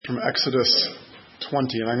from Exodus 20,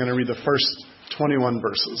 and I'm going to read the first 21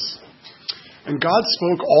 verses. And God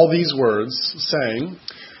spoke all these words, saying,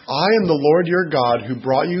 I am the Lord your God who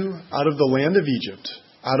brought you out of the land of Egypt,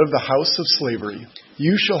 out of the house of slavery.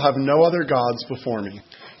 You shall have no other gods before me.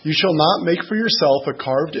 You shall not make for yourself a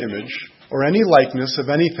carved image, or any likeness of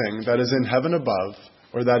anything that is in heaven above,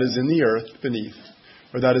 or that is in the earth beneath,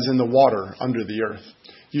 or that is in the water under the earth.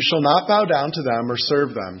 You shall not bow down to them or serve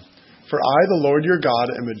them. For I, the Lord your God,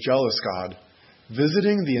 am a jealous God,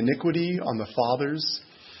 visiting the iniquity on the fathers,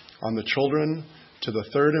 on the children, to the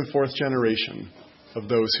third and fourth generation of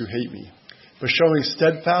those who hate me, but showing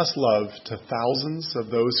steadfast love to thousands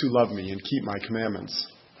of those who love me and keep my commandments.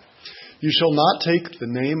 You shall not take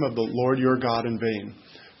the name of the Lord your God in vain,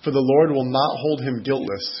 for the Lord will not hold him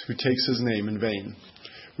guiltless who takes his name in vain.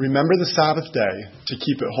 Remember the Sabbath day to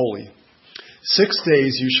keep it holy. 6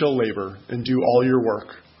 days you shall labor and do all your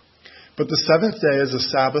work. But the seventh day is a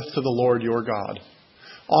Sabbath to the Lord your God.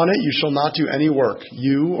 On it you shall not do any work,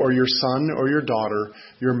 you or your son or your daughter,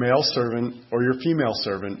 your male servant or your female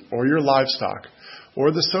servant, or your livestock,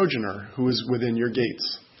 or the sojourner who is within your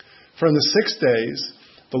gates. For in the 6 days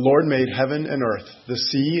the Lord made heaven and earth, the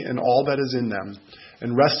sea and all that is in them,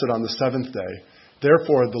 and rested on the seventh day.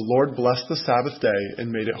 Therefore the Lord blessed the Sabbath day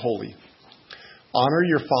and made it holy. Honor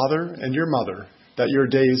your father and your mother, that your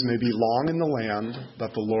days may be long in the land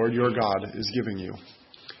that the Lord your God is giving you.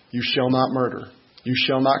 You shall not murder. You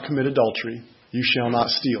shall not commit adultery. You shall not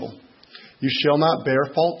steal. You shall not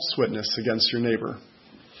bear false witness against your neighbor.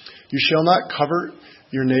 You shall not covet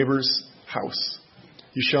your neighbor's house.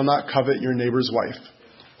 You shall not covet your neighbor's wife,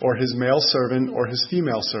 or his male servant, or his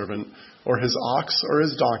female servant, or his ox, or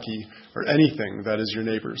his donkey, or anything that is your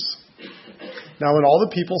neighbor's. Now when all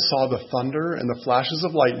the people saw the thunder and the flashes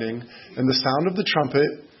of lightning and the sound of the trumpet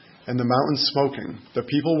and the mountain smoking, the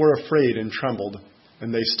people were afraid and trembled,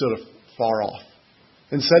 and they stood far off,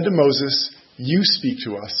 and said to Moses, You speak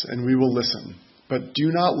to us, and we will listen, but do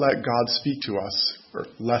not let God speak to us,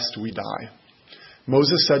 lest we die.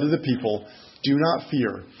 Moses said to the people, Do not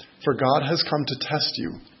fear, for God has come to test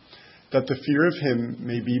you, that the fear of him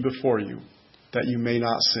may be before you, that you may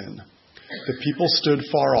not sin. The people stood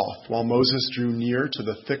far off, while Moses drew near to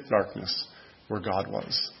the thick darkness where God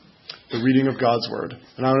was. The reading of God's word.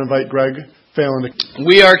 And I want to invite Greg Phelan to...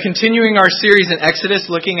 We are continuing our series in Exodus,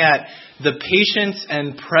 looking at the patience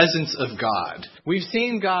and presence of God. We've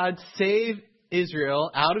seen God save Israel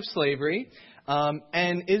out of slavery,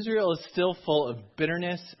 and Israel is still full of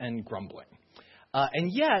bitterness and grumbling.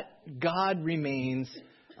 And yet, God remains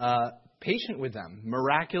patient with them,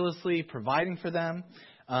 miraculously providing for them,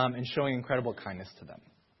 and showing incredible kindness to them.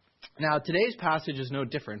 Now, today's passage is no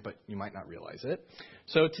different, but you might not realize it.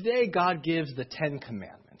 So today, God gives the 10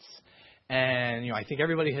 Commandments. And, I think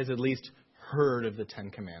everybody has at least heard of the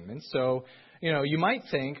 10 Commandments. So, you might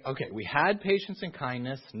think, okay, we had patience and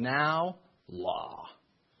kindness, now law.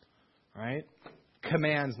 Right?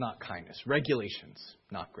 Commands, not kindness. Regulations,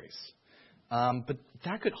 not grace. But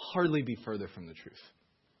that could hardly be further from the truth.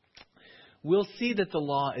 We'll see that the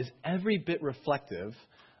law is every bit reflective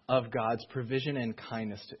of God's provision and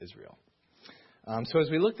kindness to Israel. So as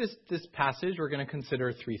we look at this passage, we're going to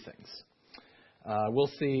consider three things.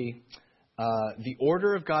 We'll see the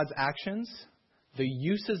order of God's actions, the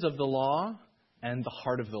uses of the law, and the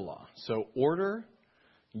heart of the law. So order,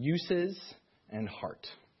 uses, and heart.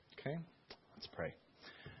 Okay? Let's pray.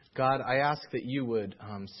 God, I ask that you would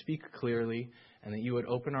speak clearly and that you would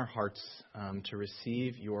open our hearts to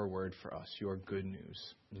receive your word for us, your good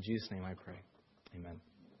news. In Jesus' name I pray. Amen.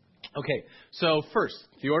 Okay, so first,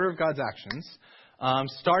 the order of God's actions.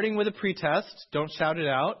 Starting with a pretest, don't shout it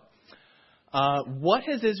out. What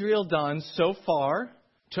has Israel done so far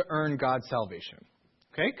to earn God's salvation?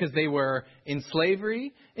 Okay, because they were in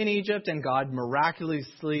slavery in Egypt and God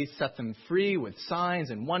miraculously set them free with signs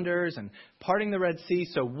and wonders and parting the Red Sea.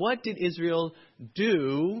 So what did Israel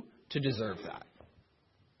do to deserve that?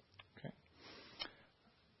 Okay.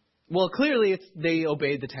 Well, clearly they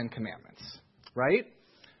obeyed the 10 Commandments, right?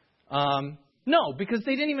 No, because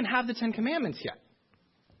they didn't even have the 10 Commandments yet,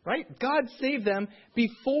 right? God saved them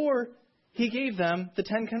before he gave them the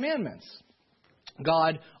 10 Commandments.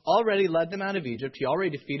 God already led them out of Egypt. He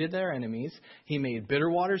already defeated their enemies. He made bitter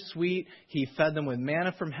water sweet. He fed them with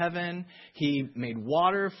manna from heaven. He made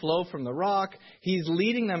water flow from the rock. He's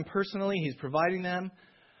leading them personally. He's providing them.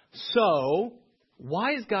 So,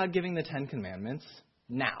 why is God giving the 10 Commandments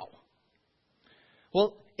now?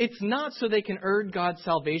 Well, it's not so they can earn God's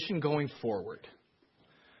salvation going forward.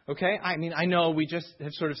 Okay? I mean, I know we just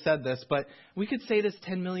have sort of said this, but we could say this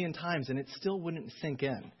 10 million times and it still wouldn't sink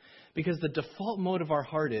in. Because the default mode of our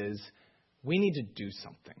heart is, we need to do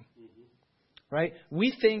something. Right?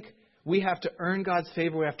 We think we have to earn God's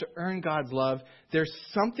favor. We have to earn God's love. There's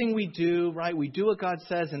something we do, right? We do what God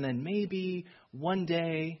says, and then maybe one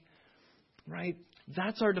day, right?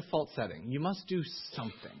 That's our default setting. You must do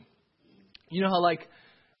something. You know how, like,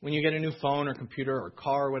 when you get a new phone or computer or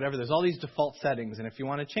car or whatever, there's all these default settings, and if you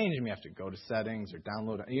want to change them, you have to go to settings or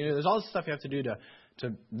download. There's all this stuff you have to do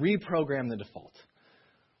to reprogram the default.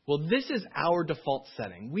 Well, this is our default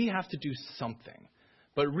setting. We have to do something.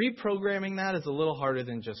 But reprogramming that is a little harder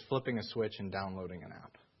than just flipping a switch and downloading an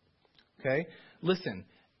app. Okay? Listen,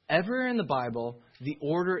 everywhere in the Bible, the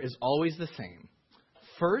order is always the same.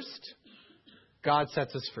 First, God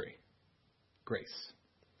sets us free. Grace.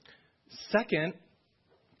 Second,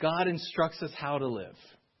 God instructs us how to live.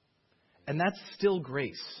 And that's still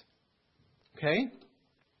grace. Okay?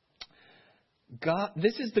 God,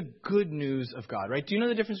 this is the good news of God, right? Do you know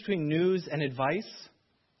the difference between news and advice?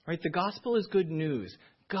 Right? The gospel is good news.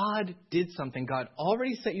 God did something. God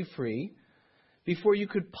already set you free before you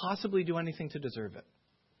could possibly do anything to deserve it.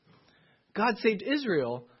 God saved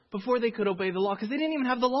Israel before they could obey the law because they didn't even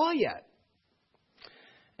have the law yet.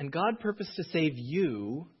 And God purposed to save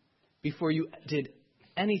you before you did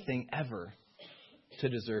anything ever to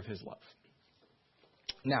deserve his love.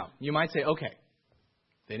 Now, you might say, okay,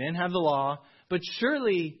 they didn't have the law, but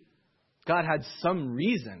surely God had some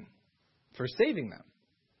reason for saving them.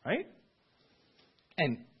 Right?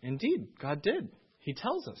 And indeed, God did. He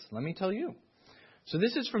tells us. Let me tell you. So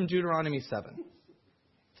this is from Deuteronomy 7.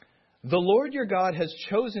 The Lord your God has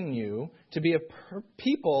chosen you to be a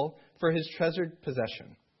people for his treasured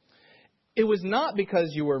possession. It was not because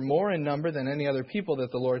you were more in number than any other people that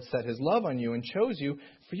the Lord set his love on you and chose you,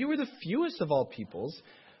 for you were the fewest of all peoples,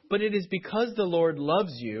 but it is because the Lord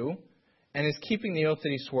loves you and is keeping the oath that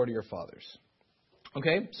he swore to your fathers.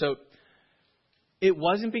 Okay, so it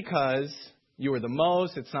wasn't because you were the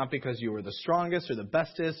most. It's not because you were the strongest or the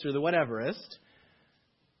bestest or the whateverest.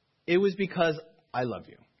 It was because I love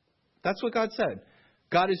you. That's what God said.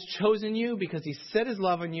 God has chosen you because he set his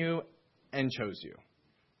love on you and chose you.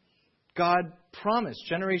 God promised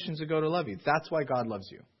generations ago to love you. That's why God loves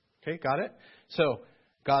you. Okay, got it? So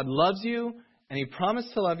God loves you and he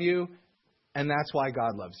promised to love you, and that's why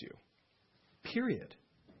God loves you. Period.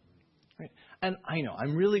 Right? And I know,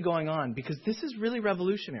 I'm really going on because this is really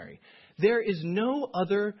revolutionary. There is no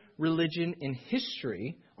other religion in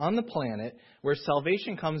history on the planet where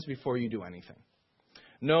salvation comes before you do anything.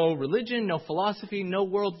 No religion, no philosophy, no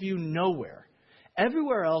worldview, nowhere.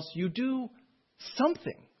 Everywhere else, you do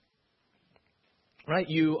something. Right?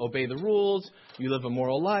 You obey the rules, you live a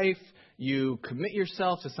moral life, you commit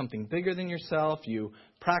yourself to something bigger than yourself, you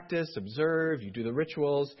practice, observe, you do the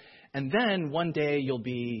rituals, and then one day you'll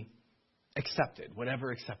be accepted,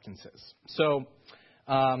 whatever acceptance is. So,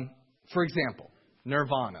 for example,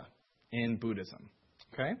 nirvana in Buddhism.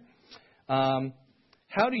 Okay?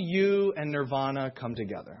 How do you and nirvana come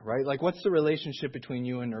together, right? Like, what's the relationship between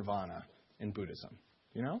you and nirvana in Buddhism?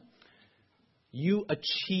 You know? You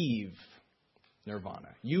achieve nirvana.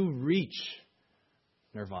 You reach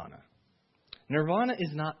nirvana. Nirvana is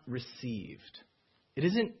not received. It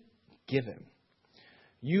isn't given.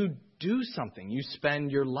 You do something. You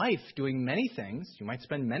spend your life doing many things. You might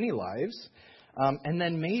spend many lives. And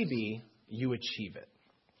then maybe you achieve it.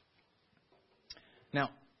 Now,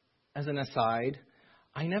 as an aside,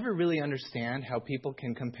 I never really understand how people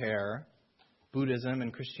can compare Buddhism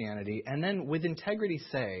and Christianity and then with integrity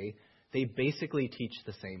say they basically teach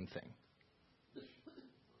the same thing.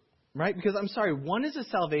 Right? Because I'm sorry, one is a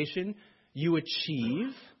salvation you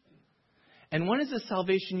achieve, and one is a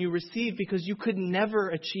salvation you receive because you could never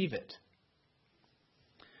achieve it.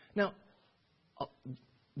 Now,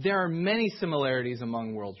 there are many similarities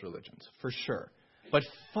among world's religions, for sure. But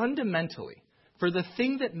fundamentally, for the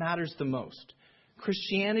thing that matters the most,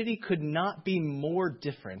 Christianity could not be more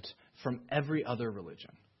different from every other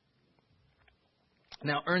religion.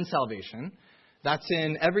 Now, earn salvation, that's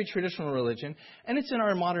in every traditional religion, and it's in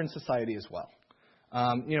our modern society as well.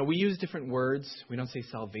 We use different words. We don't say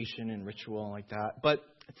salvation and ritual like that, but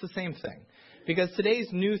it's the same thing. Because today's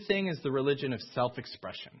new thing is the religion of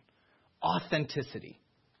self-expression, authenticity,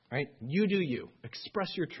 right? You do you.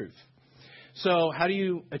 Express your truth. So how do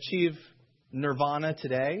you achieve nirvana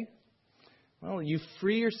today? Well, you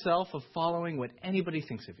free yourself of following what anybody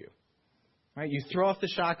thinks of you. Right? You throw off the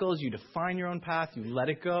shackles, you define your own path, you let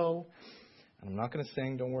it go. And I'm not going to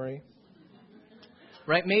sing, don't worry.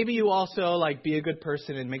 Right? Maybe you also be a good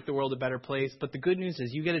person and make the world a better place, but the good news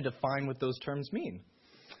is you get to define what those terms mean.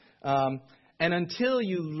 And until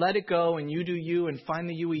you let it go and you do you and find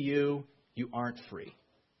the you, you aren't free.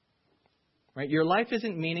 Right? Your life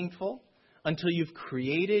isn't meaningful until you've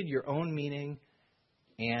created your own meaning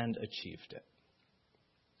and achieved it.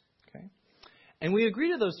 Okay? And we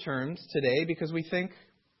agree to those terms today because we think,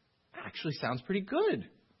 actually sounds pretty good.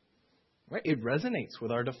 Right? It resonates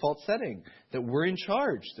with our default setting, that we're in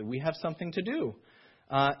charge, that we have something to do.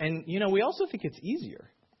 And we also think it's easier,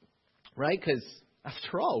 right? Because,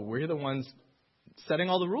 after all, we're the ones setting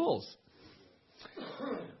all the rules.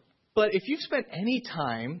 But if you've spent any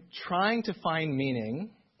time trying to find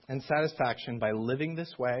meaning and satisfaction by living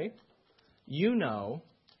this way, you know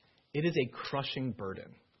it is a crushing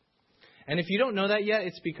burden. And if you don't know that yet,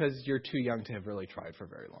 it's because you're too young to have really tried for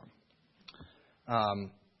very long.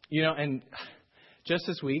 And just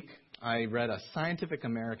this week, I read a Scientific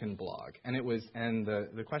American blog, and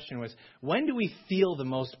the question was, when do we feel the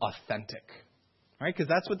most authentic? Right? Because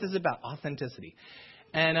that's what this is about, authenticity.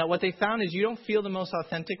 And what they found is you don't feel the most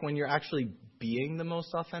authentic when you're actually being the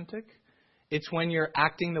most authentic. It's when you're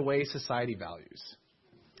acting the way society values.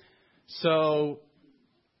 So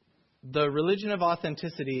the religion of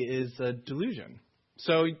authenticity is a delusion.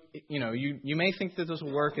 So, you may think that this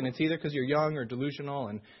will work, and it's either because you're young or delusional,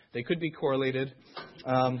 and they could be correlated.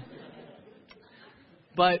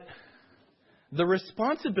 But the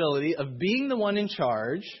responsibility of being the one in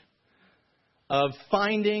charge, of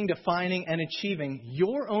finding, defining, and achieving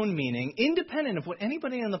your own meaning, independent of what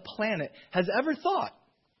anybody on the planet has ever thought,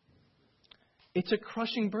 it's a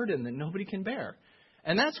crushing burden that nobody can bear.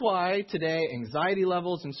 And that's why today anxiety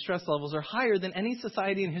levels and stress levels are higher than any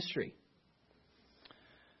society in history.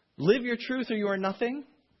 Live your truth or you are nothing,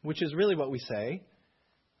 which is really what we say.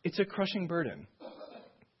 It's a crushing burden.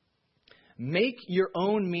 Make your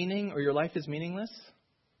own meaning or your life is meaningless.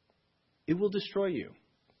 It will destroy you.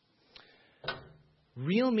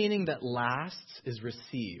 Real meaning that lasts is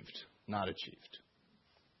received, not achieved.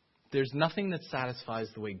 There's nothing that satisfies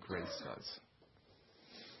the way grace does.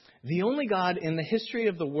 The only God in the history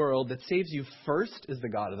of the world that saves you first is the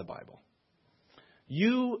God of the Bible.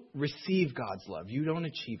 You receive God's love. You don't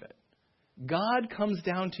achieve it. God comes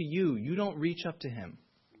down to you. You don't reach up to him.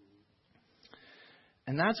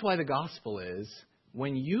 And that's why the gospel is,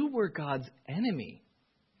 when you were God's enemy,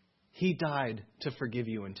 he died to forgive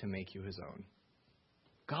you and to make you his own.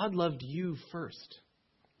 God loved you first.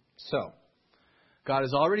 So, God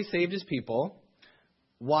has already saved his people.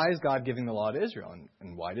 Why is God giving the law to Israel?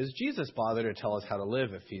 And why does Jesus bother to tell us how to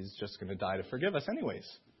live if he's just going to die to forgive us anyways?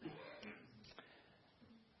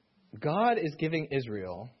 God is giving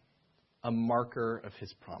Israel a marker of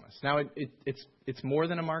his promise. Now, it's more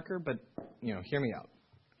than a marker, but, hear me out.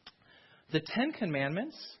 The Ten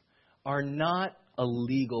Commandments are not a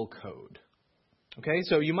legal code. Okay,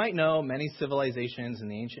 so you might know many civilizations in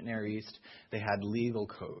the ancient Near East, they had legal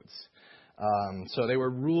codes. So they were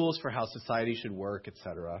rules for how society should work,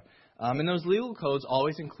 etc. And those legal codes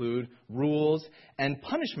always include rules and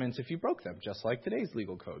punishments if you broke them, just like today's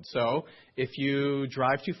legal code. So if you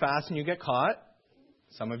drive too fast and you get caught,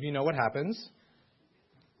 some of you know what happens.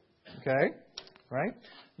 Okay? Right?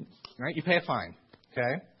 You pay a fine.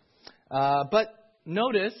 Okay? But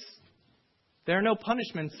notice there are no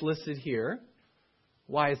punishments listed here.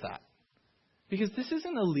 Why is that? Because this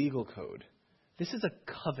isn't a legal code. This is a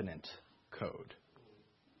covenant code.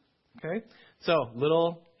 Okay? So,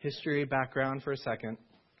 little history background for a second.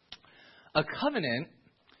 A covenant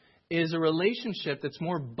is a relationship that's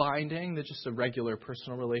more binding than just a regular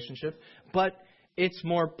personal relationship, but it's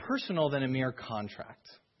more personal than a mere contract.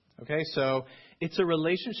 Okay? So, it's a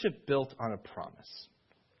relationship built on a promise.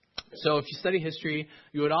 So if you study history,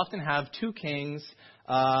 you would often have two kings,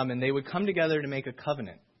 and they would come together to make a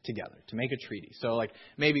covenant together, to make a treaty. So like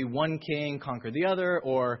maybe one king conquered the other,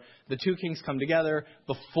 or the two kings come together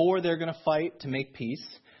before they're going to fight to make peace.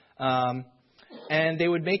 And they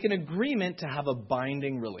would make an agreement to have a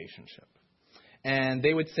binding relationship. And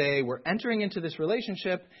they would say, we're entering into this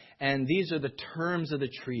relationship, and these are the terms of the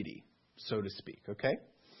treaty, so to speak. Okay?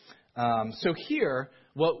 So here,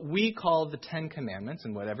 what we call the Ten Commandments,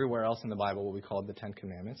 and what everywhere else in the Bible what we call the Ten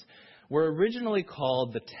Commandments, were originally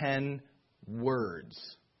called the 10 Words.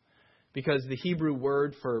 Because the Hebrew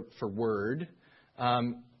word for word,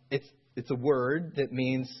 it's a word that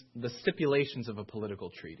means the stipulations of a political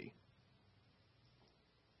treaty.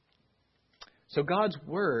 So God's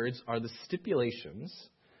words are the stipulations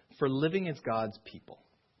for living as God's people.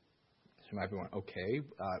 So you might be wondering, okay,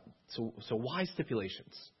 so why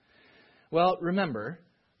stipulations? Well, remember,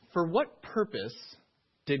 for what purpose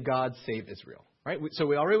did God save Israel? Right? So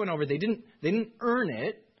we already went over, they didn't earn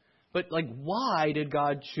it, but why did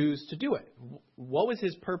God choose to do it? What was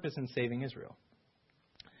his purpose in saving Israel?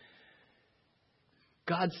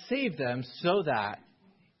 God saved them so that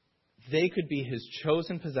they could be his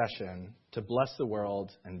chosen possession to bless the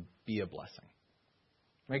world and be a blessing.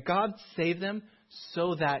 Right? God saved them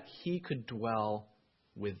so that he could dwell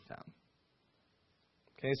with them.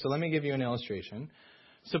 Okay, so let me give you an illustration.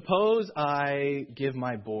 Suppose I give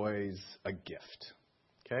my boys a gift.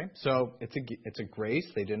 Okay, so it's a grace.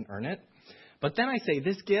 They didn't earn it. But then I say,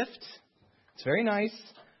 this gift, it's very nice.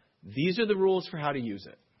 These are the rules for how to use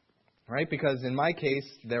it. Right? Because in my case,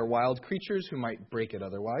 they're wild creatures who might break it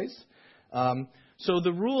otherwise. So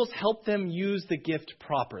the rules help them use the gift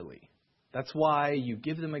properly. That's why you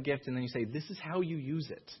give them a gift and then you say, this is how you use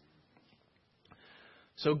it.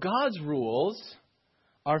 So God's rules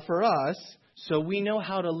are for us so we know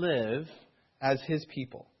how to live as his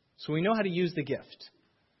people. So we know how to use the gift.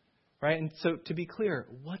 Right? And so to be clear,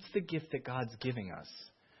 what's the gift that God's giving us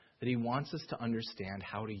that he wants us to understand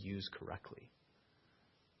how to use correctly?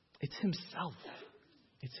 It's himself.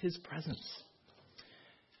 It's his presence.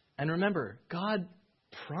 And remember, God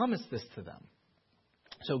promised this to them.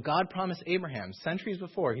 So God promised Abraham centuries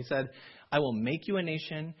before. He said, I will make you a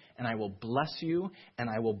nation, and I will bless you, and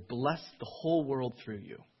I will bless the whole world through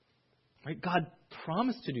you. Right? God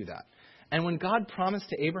promised to do that. And when God promised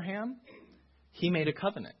to Abraham, he made a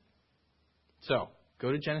covenant. So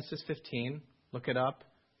go to Genesis 15, look it up.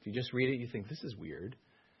 If you just read it, you think, this is weird.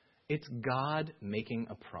 It's God making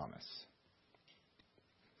a promise.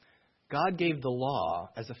 God gave the law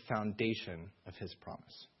as a foundation of his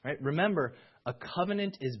promise. Right? Remember, a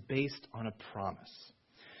covenant is based on a promise.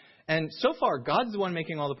 And so far, God's the one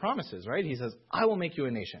making all the promises, right? He says, I will make you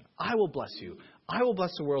a nation. I will bless you. I will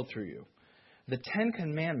bless the world through you. The 10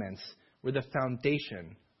 Commandments were the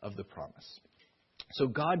foundation of the promise. So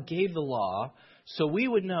God gave the law so we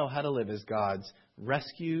would know how to live as God's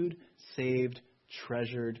rescued, saved,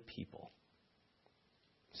 treasured people.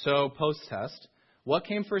 So, post-test, what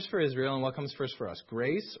came first for Israel and what comes first for us?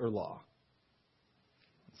 Grace or law?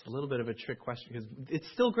 It's a little bit of a trick question because it's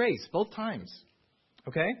still grace both times.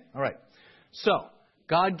 Okay? All right. So,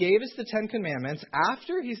 God gave us the 10 Commandments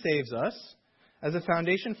after he saves us as a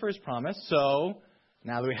foundation for his promise. So,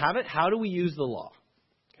 now that we have it, how do we use the law?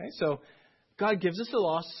 Okay? So, God gives us the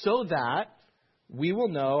law so that we will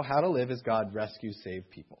know how to live as God rescues, save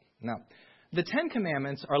people. Now, the 10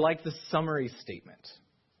 Commandments are like the summary statement,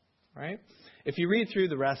 right? If you read through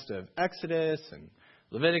the rest of Exodus and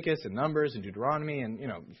Leviticus and Numbers and Deuteronomy and,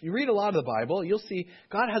 if you read a lot of the Bible, you'll see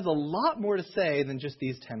God has a lot more to say than just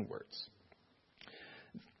these 10 words.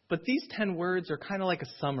 But these 10 words are kind of like a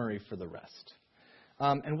summary for the rest.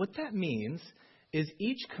 And what that means is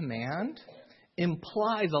each command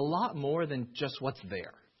implies a lot more than just what's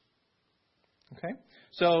there. Okay?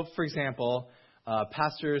 So, for example,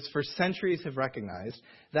 pastors for centuries have recognized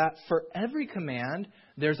that for every command,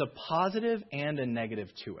 there's a positive and a negative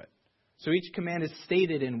to it. So each command is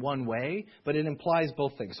stated in one way, but it implies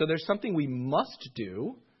both things. So there's something we must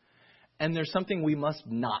do, and there's something we must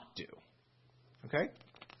not do. Okay?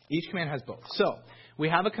 Each command has both. So we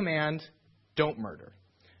have a command, don't murder,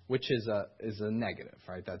 which is a negative,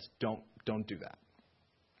 right? That's don't do that.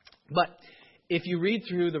 But if you read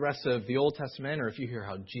through the rest of the Old Testament, or if you hear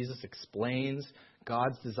how Jesus explains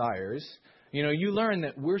God's desires, you learn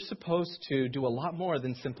that we're supposed to do a lot more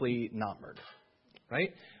than simply not murder,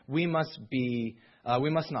 right? We must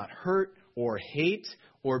not hurt or hate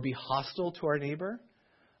or be hostile to our neighbor,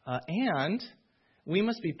 and we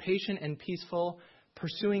must be patient and peaceful,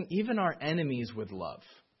 pursuing even our enemies with love.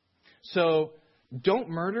 So, don't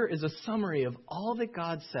murder is a summary of all that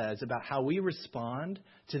God says about how we respond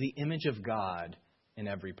to the image of God in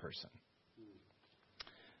every person.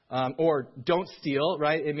 Or don't steal,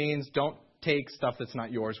 right? It means don't take stuff that's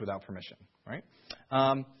not yours without permission, right?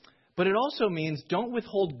 But it also means don't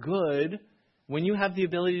withhold good when you have the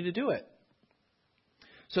ability to do it.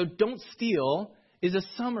 So don't steal is a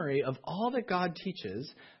summary of all that God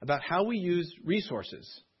teaches about how we use resources,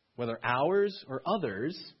 whether ours or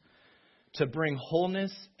others, to bring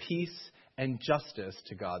wholeness, peace, and justice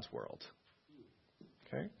to God's world.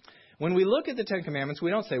 Okay? When we look at the 10 Commandments,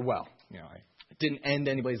 we don't say, well, I didn't end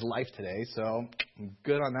anybody's life today, so I'm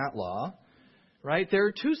good on that law. Right? There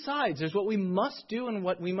are two sides. There's what we must do and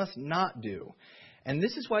what we must not do. And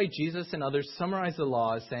this is why Jesus and others summarize the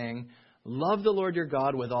law as saying, love the Lord your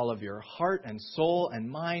God with all of your heart and soul and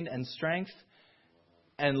mind and strength,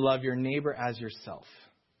 and love your neighbor as yourself.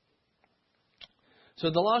 So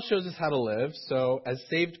the law shows us how to live. So as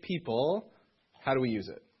saved people, how do we use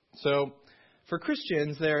it? So for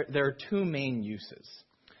Christians, there are two main uses.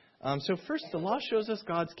 So first, the law shows us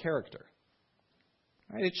God's character.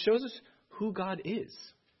 Right? It shows us who God is.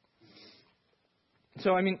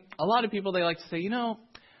 So, a lot of people, they like to say,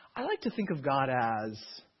 I like to think of God as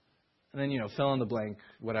And then, fill in the blank,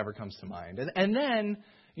 whatever comes to mind. And then,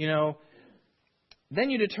 then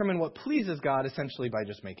you determine what pleases God essentially by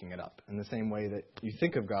just making it up in the same way that you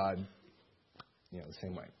think of God, the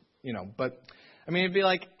same way. But, it'd be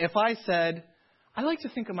like if I said, I like to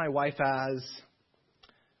think of my wife as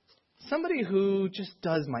somebody who just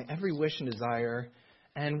does my every wish and desire,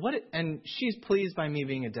 and she's pleased by me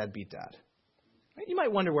being a deadbeat dad. You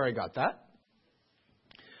might wonder where I got that.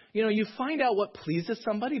 You find out what pleases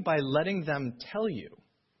somebody by letting them tell you.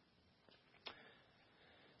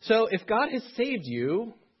 So if God has saved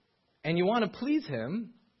you and you want to please Him,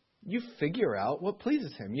 you figure out what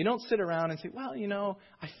pleases Him. You don't sit around and say, well,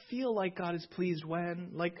 I feel like God is pleased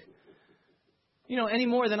when, any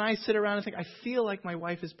more than I sit around and think, I feel like my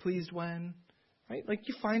wife is pleased when, right?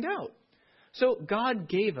 You find out. So God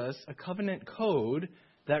gave us a covenant code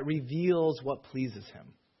that reveals what pleases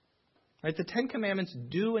Him. Right? The Ten Commandments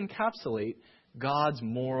do encapsulate God's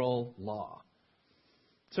moral law.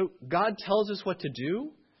 So God tells us what to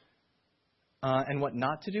do and what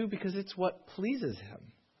not to do because it's what pleases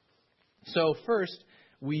Him. So first,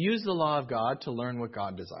 we use the law of God to learn what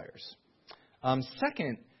God desires.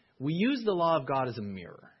 Second, we use the law of God as a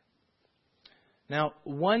mirror. Now,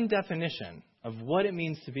 one definition of what it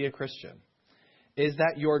means to be a Christian is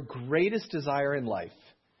that your greatest desire in life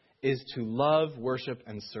is to love, worship,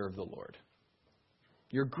 and serve the Lord.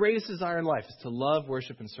 Your greatest desire in life is to love,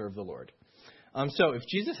 worship, and serve the Lord. So if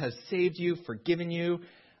Jesus has saved you, forgiven you,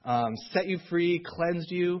 set you free,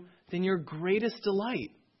 cleansed you, then your greatest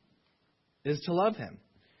delight is to love Him.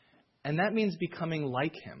 And that means becoming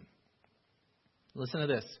like Him. Listen to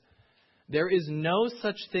this. There is no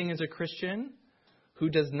such thing as a Christian who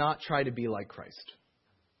does not try to be like Christ.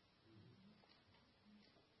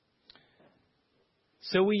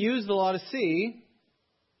 So we use the law to see,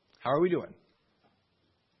 how are we doing?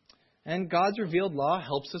 And God's revealed law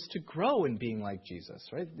helps us to grow in being like Jesus,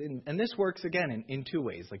 right? And this works, again, in two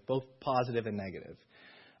ways, both positive and negative.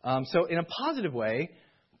 So in a positive way,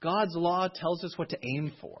 God's law tells us what to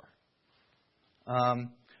aim for.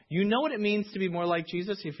 You know what it means to be more like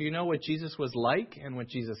Jesus if you know what Jesus was like and what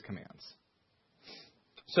Jesus commands.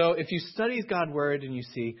 So if you study God's Word and you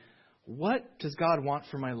see, what does God want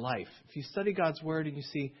for my life? If you study God's Word and you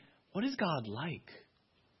see, what is God like?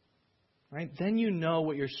 Right? Then you know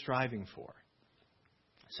what you're striving for.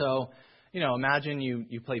 So, imagine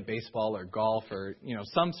you play baseball or golf or,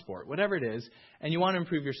 some sport, whatever it is, and you want to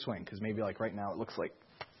improve your swing because maybe right now it looks like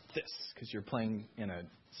this because you're playing in a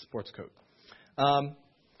sports coat.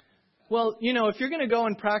 Well, if you're going to go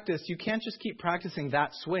and practice, you can't just keep practicing that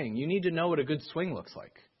swing. You need to know what a good swing looks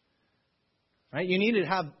like. Right? You need to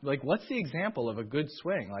have, what's the example of a good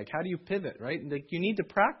swing? How do you pivot, right? You need to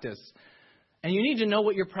practice. And you need to know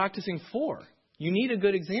what you're practicing for. You need a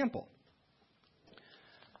good example.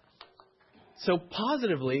 So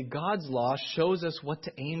positively, God's law shows us what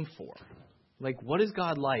to aim for. What is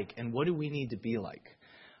God like and what do we need to be like?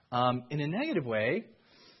 In a negative way,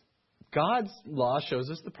 God's law shows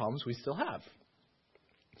us the problems we still have.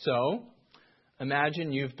 So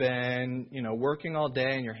imagine you've been, working all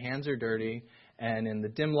day and your hands are dirty. And in the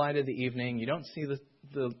dim light of the evening, you don't see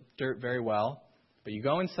the dirt very well. But you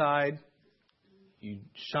go inside, you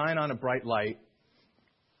shine on a bright light,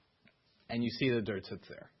 and you see the dirt sits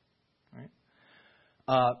there.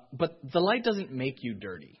 Right? But the light doesn't make you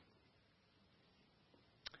dirty.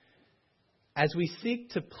 As we seek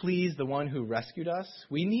to please the one who rescued us,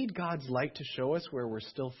 we need God's light to show us where we're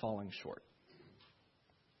still falling short.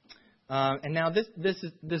 And now this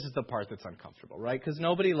is the part that's uncomfortable, right? Because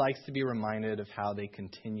nobody likes to be reminded of how they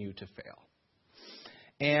continue to fail.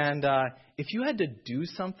 And if you had to do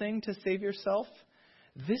something to save yourself,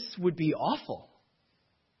 this would be awful.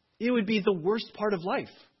 It would be the worst part of life.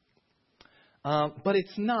 But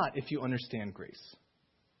it's not if you understand grace.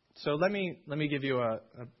 So let me give you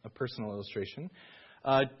a personal illustration.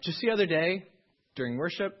 Just the other day, during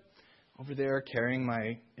worship, over there carrying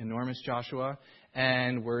my enormous Joshua,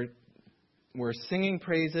 and we're singing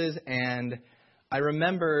praises, and I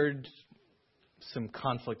remembered some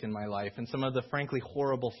conflict in my life and some of the frankly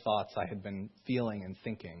horrible thoughts I had been feeling and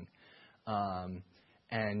thinking.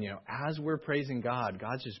 And as we're praising God,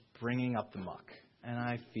 God's just bringing up the muck, and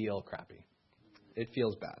I feel crappy. It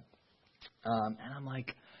feels bad. And I'm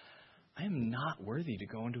like, I am not worthy to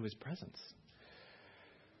go into His presence.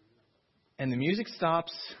 And the music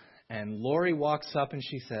stops, and Lori walks up and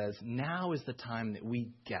she says, now is the time that we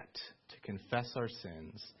get to confess our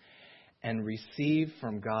sins and receive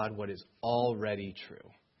from God what is already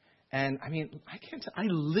true. And I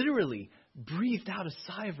literally breathed out a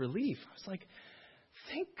sigh of relief. I was like,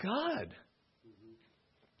 thank God.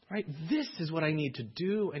 Right? This is what I need to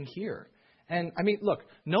do and hear. And I mean, look,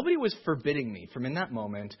 nobody was forbidding me from in that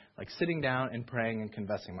moment, like sitting down and praying and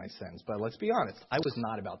confessing my sins. But let's be honest, I was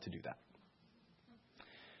not about to do that.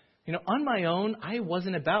 On my own, I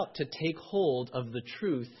wasn't about to take hold of the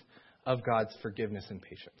truth of God's forgiveness and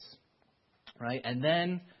patience. Right? And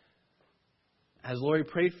then, as Lori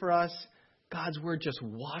prayed for us, God's word just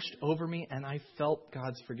washed over me, and I felt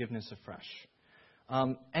God's forgiveness afresh.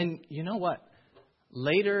 And you know what?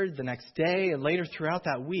 Later, the next day, and later throughout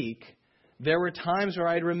that week, there were times where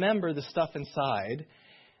I'd remember the stuff inside,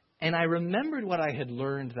 and I remembered what I had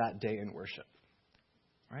learned that day in worship.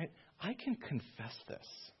 Right? I can confess this.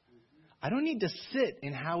 I don't need to sit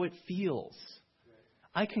in how it feels.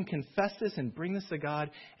 I can confess this and bring this to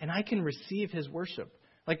God, and I can receive His worship.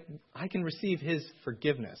 Like, I can receive His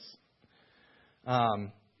forgiveness.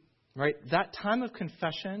 Right? That time of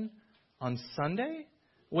confession on Sunday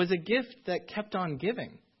was a gift that kept on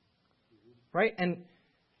giving. Right? And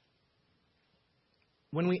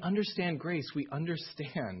when we understand grace, we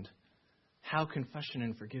understand how confession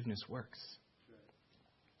and forgiveness works.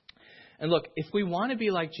 And look, if we want to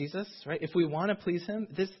be like Jesus, right, if we want to please Him,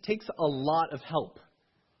 this takes a lot of help.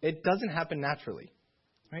 It doesn't happen naturally.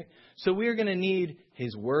 Right? So we are going to need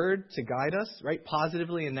His Word to guide us, right,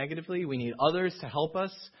 positively and negatively. We need others to help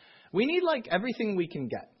us. We need, like, everything we can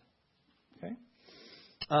get.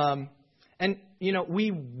 Okay? And,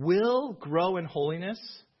 we will grow in holiness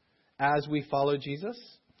as we follow Jesus,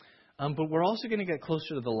 but we're also going to get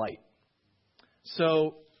closer to the light.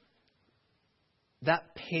 So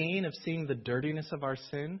that pain of seeing the dirtiness of our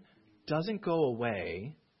sin doesn't go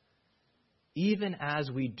away even as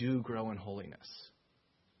we do grow in holiness.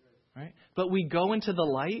 Right? But we go into the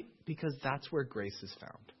light because that's where grace is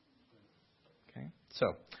found. Okay?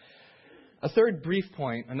 So, a third brief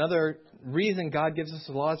point, another reason God gives us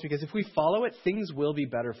the law is because if we follow it, things will be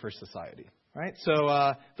better for society. Right?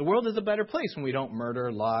 So the world is a better place when we don't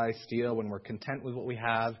murder, lie, steal, when we're content with what we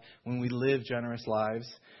have, when we live generous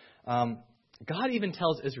lives. God even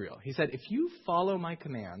tells Israel, He said, if you follow my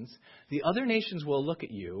commands, the other nations will look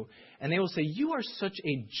at you and they will say, you are such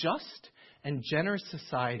a just and generous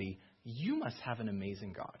society. You must have an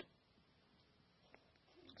amazing God.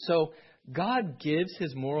 So God gives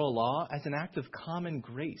His moral law as an act of common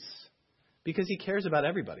grace because He cares about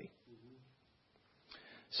everybody.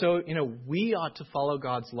 So, we ought to follow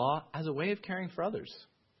God's law as a way of caring for others.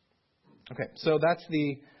 Okay, so that's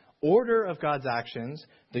the order of God's actions,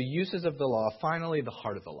 the uses of the law, finally the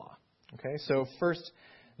heart of the law. Okay, so first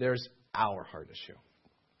there's our heart issue.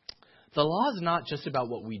 The law is not just about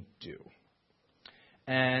what we do.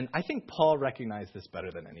 And I think Paul recognized this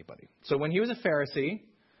better than anybody. So when he was a Pharisee,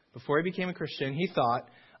 before he became a Christian, he thought,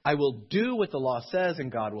 I will do what the law says and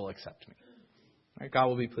God will accept me. Right? God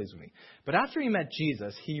will be pleased with me. But after he met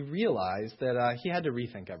Jesus, he realized that he had to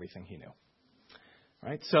rethink everything he knew.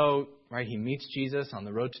 Right? So, he meets Jesus on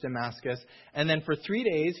the road to Damascus. And then for 3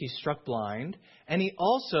 days, he's struck blind. And he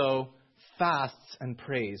also fasts and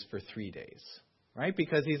prays for 3 days. Right?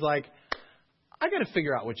 Because he's like, I got to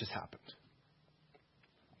figure out what just happened.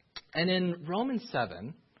 And in Romans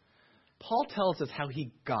 7, Paul tells us how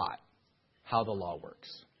he got how the law works.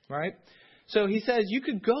 Right? So he says you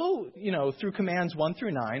could go, through commands 1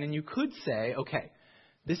 through 9, and you could say, okay,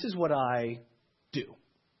 this is what I do.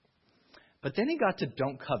 But then he got to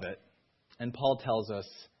don't covet, and Paul tells us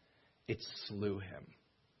it slew him.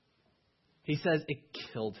 He says it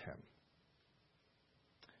killed him.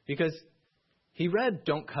 Because he read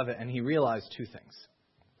don't covet, and he realized two things.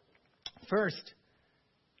 First,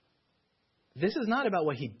 this is not about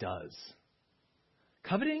what he does.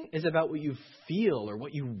 Coveting is about what you feel or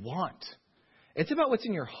what you want. It's about what's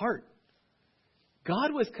in your heart.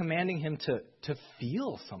 God was commanding him to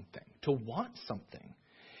feel something, to want something.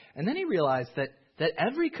 And then he realized that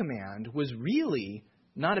every command was really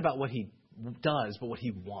not about what he does, but what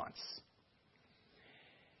he wants.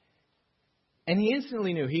 And he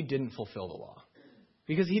instantly knew he didn't fulfill the law.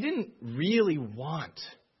 Because he didn't really want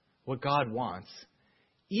what God wants,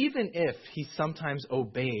 even if he sometimes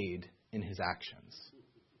obeyed in his actions.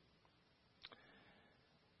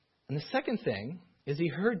 And the second thing is he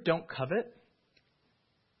heard don't covet,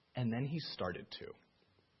 and then he started to.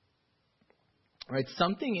 Right?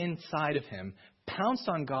 Something inside of him pounced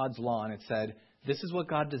on God's law and it said, this is what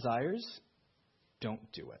God desires, don't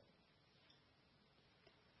do it.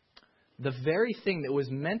 The very thing that was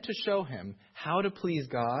meant to show him how to please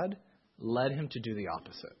God led him to do the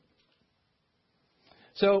opposite.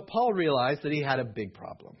 So Paul realized that he had a big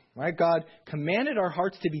problem. Right? God commanded our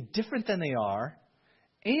hearts to be different than they are,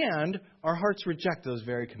 and our hearts reject those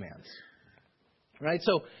very commands. Right?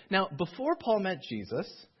 So now, before Paul met Jesus,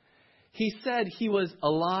 he said he was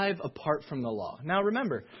alive apart from the law. Now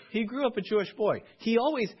remember, he grew up a Jewish boy. He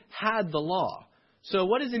always had the law. So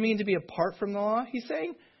what does it mean to be apart from the law? He's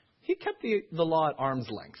saying he kept the law at arm's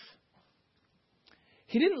length.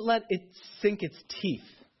 He didn't let it sink its teeth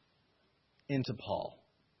into Paul.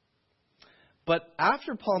 But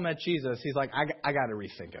after Paul met Jesus, he's like, I got to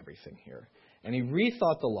rethink everything here. And he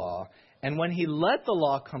rethought the law. And when he let the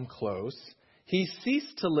law come close, he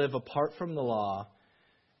ceased to live apart from the law.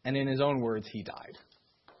 And in his own words, he died.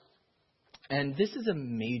 And this is a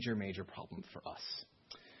major, major problem for us.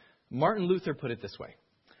 Martin Luther put it this way.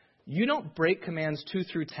 You don't break commands 2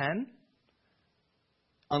 through 10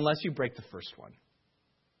 unless you break the first one.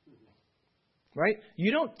 Right?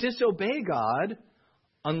 You don't disobey God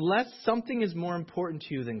unless something is more important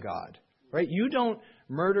to you than God. Right? You don't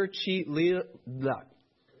murder, cheat,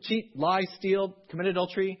 lie, steal, commit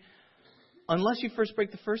adultery unless you first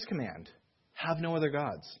break the first command. Have no other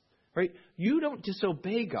gods. Right? You don't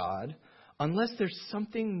disobey God unless there's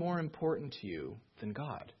something more important to you than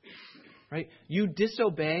God. Right? You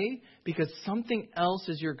disobey because something else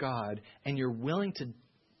is your God and you're willing to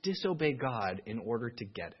disobey God in order to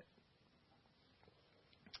get it.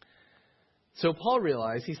 So Paul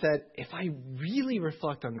realized, he said, if I really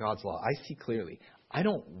reflect on God's law, I see clearly. I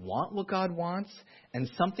don't want what God wants, and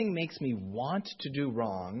something makes me want to do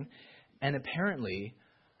wrong, and apparently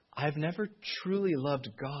I've never truly loved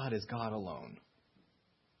God as God alone.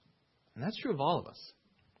 And that's true of all of us.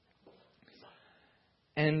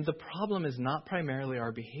 And the problem is not primarily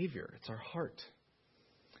our behavior, it's our heart.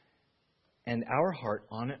 And our heart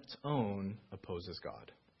on its own opposes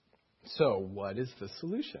God. So what is the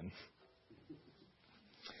solution?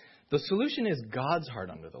 The solution is God's heart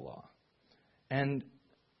under the law. And,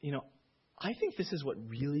 I think this is what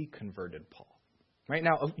really converted Paul. Right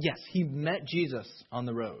now, yes, he met Jesus on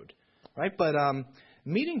the road. Right? But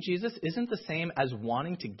meeting Jesus isn't the same as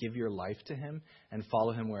wanting to give your life to him and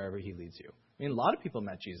follow him wherever he leads you. I mean, a lot of people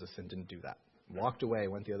met Jesus and didn't do that. Walked away,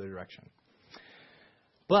 went the other direction.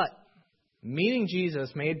 But meeting Jesus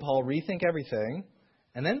made Paul rethink everything.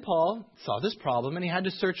 And then Paul saw this problem and he had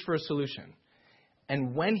to search for a solution.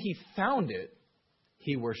 And when he found it,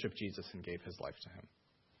 he worshiped Jesus and gave his life to him.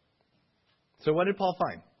 So what did Paul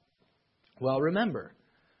find? Well, remember,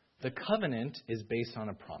 the covenant is based on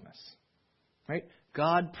a promise. Right?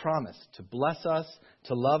 God promised to bless us,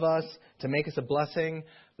 to love us, to make us a blessing,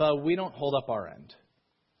 but we don't hold up our end.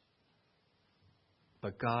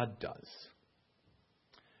 But God does.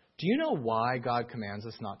 Do you know why God commands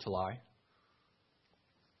us not to lie?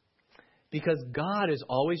 Because God is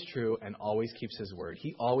always true and always keeps his word.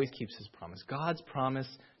 He always keeps his promise. God's promise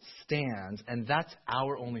stands, and that's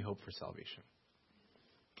our only hope for salvation.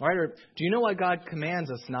 All right, or do you know why God commands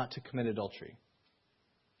us not to commit adultery?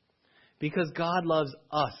 Because God loves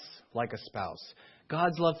us like a spouse.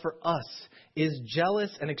 God's love for us is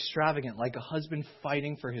jealous and extravagant, like a husband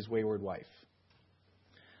fighting for his wayward wife.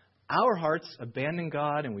 Our hearts abandon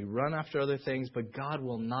God and we run after other things, but God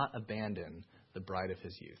will not abandon the bride of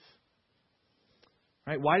his youth.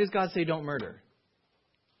 Right? Why does God say don't murder?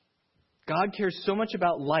 God cares so much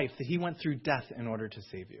about life that he went through death in order to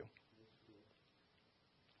save you.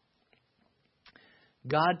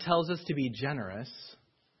 God tells us to be generous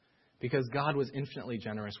because God was infinitely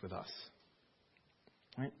generous with us.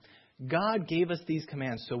 Right? God gave us these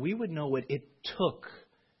commands so we would know what it took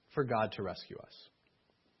for God to rescue us.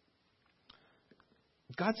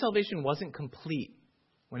 God's salvation wasn't complete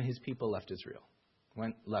when his people left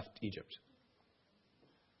left Egypt.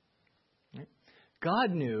 Right? God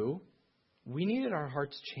knew we needed our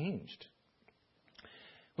hearts changed.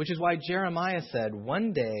 Which is why Jeremiah said,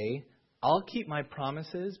 one day I'll keep my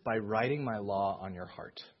promises by writing my law on your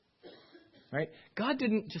heart. Right? God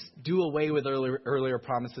didn't just do away with earlier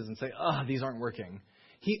promises and say, these aren't working.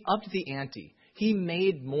 He upped the ante. He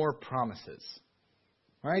made more promises.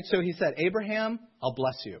 Right? So he said, Abraham, I'll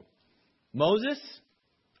bless you. Moses,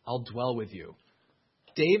 I'll dwell with you.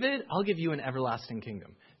 David, I'll give you an everlasting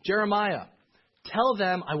kingdom. Jeremiah, tell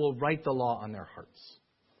them I will write the law on their hearts.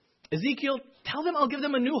 Ezekiel, tell them I'll give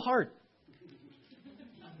them a new heart.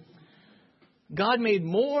 God made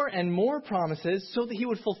more and more promises so that he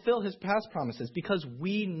would fulfill his past promises because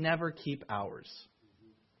we never keep ours.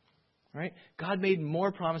 Right? God made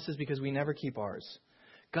more promises because we never keep ours.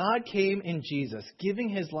 God came in Jesus, giving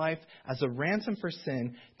his life as a ransom for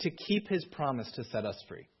sin to keep his promise to set us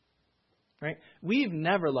free. Right? We've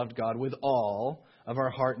never loved God with all of our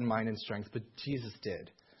heart and mind and strength, but Jesus did.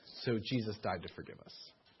 So Jesus died to forgive us.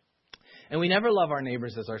 And we never love our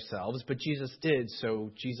neighbors as ourselves, but Jesus did.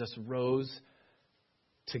 So Jesus rose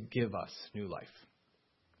to give us new life.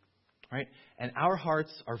 right? And our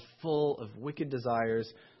hearts are full of wicked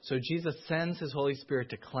desires, so Jesus sends his Holy Spirit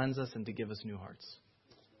to cleanse us and to give us new hearts.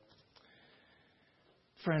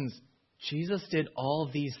 Friends, Jesus did all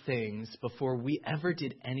these things before we ever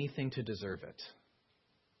did anything to deserve it.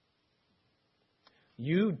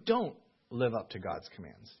 You don't live up to God's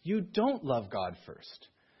commands. You don't love God first.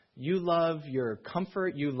 You love your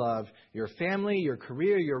comfort, you love your family, your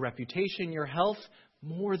career, your reputation, your health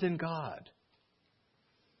more than God.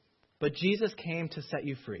 But Jesus came to set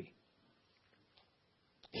you free.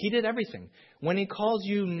 He did everything. When he calls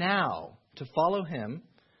you now to follow him,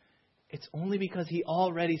 it's only because he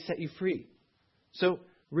already set you free. So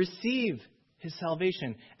receive his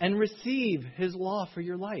salvation and receive his law for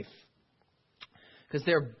your life. Because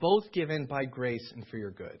they're both given by grace and for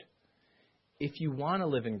your good. If you want to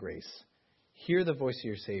live in grace, hear the voice of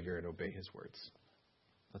your Savior and obey his words.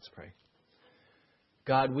 Let's pray.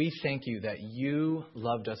 God, we thank you that you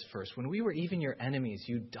loved us first. When we were even your enemies,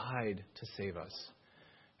 you died to save us.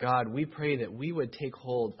 God, we pray that we would take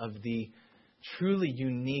hold of the truly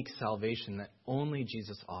unique salvation that only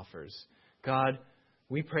Jesus offers. God,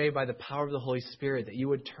 we pray by the power of the Holy Spirit that you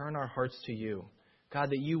would turn our hearts to you. God,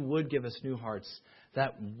 that you would give us new hearts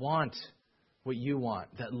that want what you want,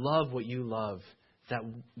 that love what you love,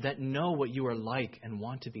 that know what you are like and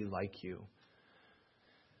want to be like you.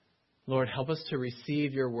 Lord, help us to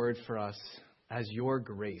receive your word for us as your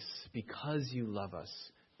grace because you love us,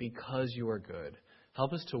 because you are good.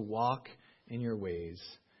 Help us to walk in your ways.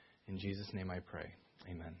 In Jesus' name I pray.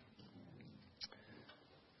 Amen.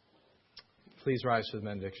 Please rise for the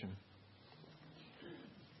benediction.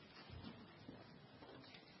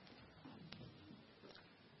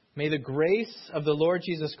 May the grace of the Lord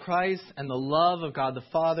Jesus Christ and the love of God the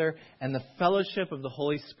Father and the fellowship of the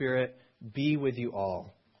Holy Spirit be with you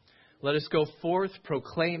all. Let us go forth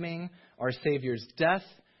proclaiming our Savior's death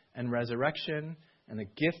and resurrection and the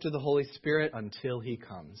gift of the Holy Spirit until he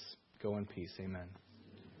comes. Go in peace. Amen.